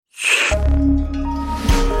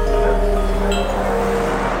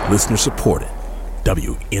Listener supported.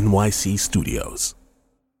 WNYC Studios.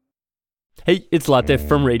 Hey, it's Latif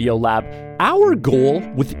from Radiolab. Our goal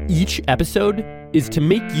with each episode is to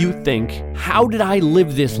make you think, how did I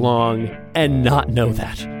live this long and not know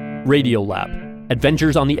that? Radiolab,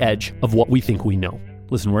 adventures on the edge of what we think we know.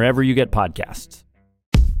 Listen wherever you get podcasts.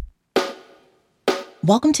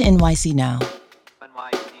 Welcome to NYC Now,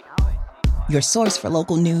 your source for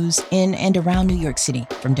local news in and around New York City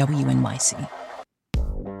from WNYC.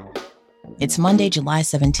 It's Monday, July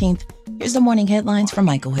 17th. Here's the morning headlines from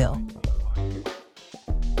Michael Hill.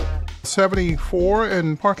 74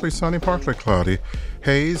 and partly sunny, partly cloudy.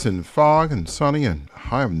 Haze and fog and sunny and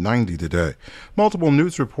high of 90 today. Multiple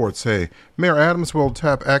news reports say Mayor Adams will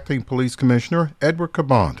tap Acting Police Commissioner Edward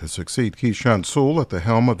Caban to succeed Keishan Sewell at the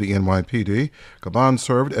helm of the NYPD. Caban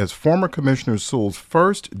served as former Commissioner Sewell's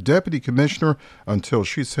first deputy commissioner until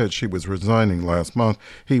she said she was resigning last month.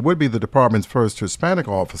 He would be the department's first Hispanic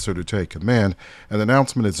officer to take command. An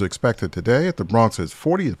announcement is expected today at the Bronx's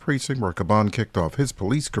 40th precinct where Caban kicked off his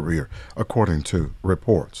police career, according to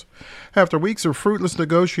reports. After weeks of fruitless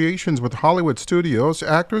negotiations with Hollywood studios,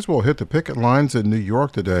 actors will hit the picket lines in New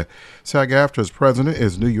York today. SAG-AFTRA's president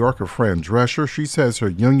is New Yorker Fran Drescher. She says her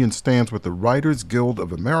union stands with the Writers Guild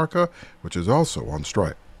of America, which is also on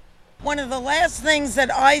strike. One of the last things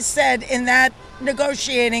that I said in that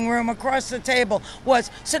negotiating room across the table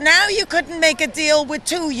was, so now you couldn't make a deal with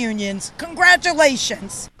two unions.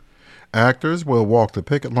 Congratulations. Actors will walk the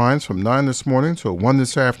picket lines from 9 this morning till 1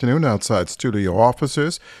 this afternoon outside studio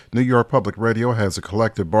offices. New York Public Radio has a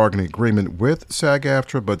collective bargaining agreement with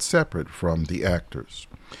SAG-AFTRA, but separate from the actors.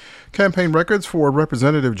 Campaign records for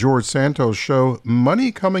Representative George Santos show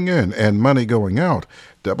money coming in and money going out.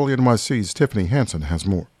 WNYC's Tiffany Hansen has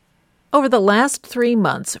more. Over the last 3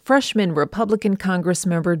 months, freshman Republican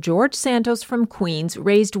Congressmember George Santos from Queens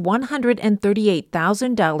raised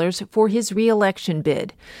 $138,000 for his re-election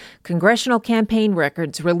bid. Congressional campaign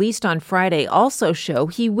records released on Friday also show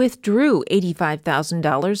he withdrew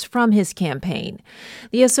 $85,000 from his campaign.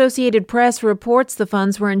 The Associated Press reports the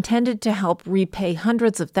funds were intended to help repay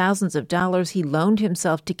hundreds of thousands of dollars he loaned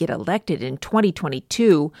himself to get elected in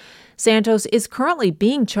 2022. Santos is currently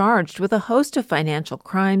being charged with a host of financial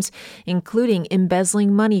crimes, including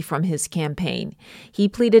embezzling money from his campaign. He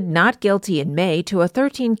pleaded not guilty in May to a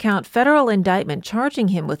 13-count federal indictment charging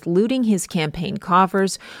him with looting his campaign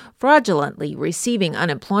coffers, fraudulently receiving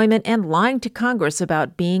unemployment, and lying to Congress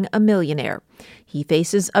about being a millionaire. He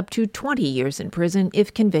faces up to 20 years in prison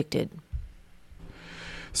if convicted.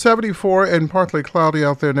 74 and partly cloudy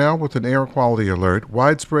out there now with an air quality alert.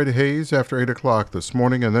 Widespread haze after 8 o'clock this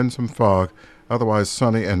morning and then some fog. Otherwise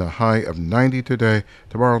sunny and a high of 90 today.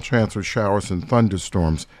 Tomorrow, chance of showers and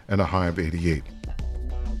thunderstorms and a high of 88.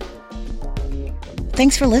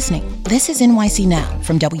 Thanks for listening. This is NYC Now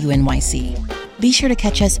from WNYC. Be sure to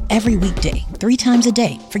catch us every weekday, 3 times a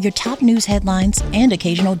day for your top news headlines and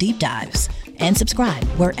occasional deep dives. And subscribe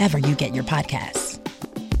wherever you get your podcasts.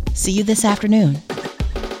 See you this afternoon.